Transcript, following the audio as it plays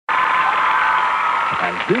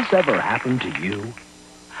Has this ever happened to you?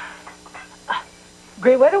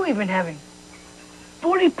 Great weather we've been having.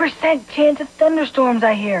 40% chance of thunderstorms,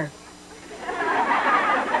 I hear.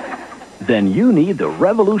 Then you need the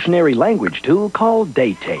revolutionary language tool called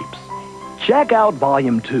Date Tapes. Check out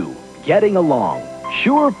Volume 2, Getting Along.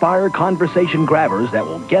 Surefire conversation grabbers that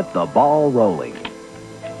will get the ball rolling.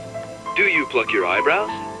 Do you pluck your eyebrows?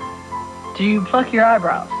 Do you pluck your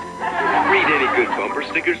eyebrows? Read any good bumper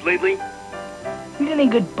stickers lately? Read any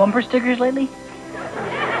good bumper stickers lately?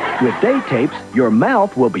 With Date Tapes, your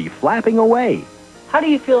mouth will be flapping away. How do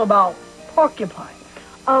you feel about porcupines?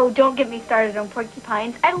 Oh, don't get me started on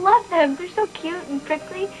porcupines. I love them. They're so cute and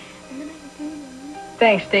prickly.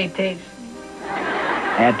 Thanks, Date Tapes.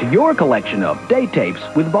 Add to your collection of Date Tapes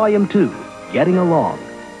with Volume 2, Getting Along.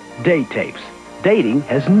 Date Tapes. Dating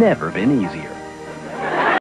has never been easier.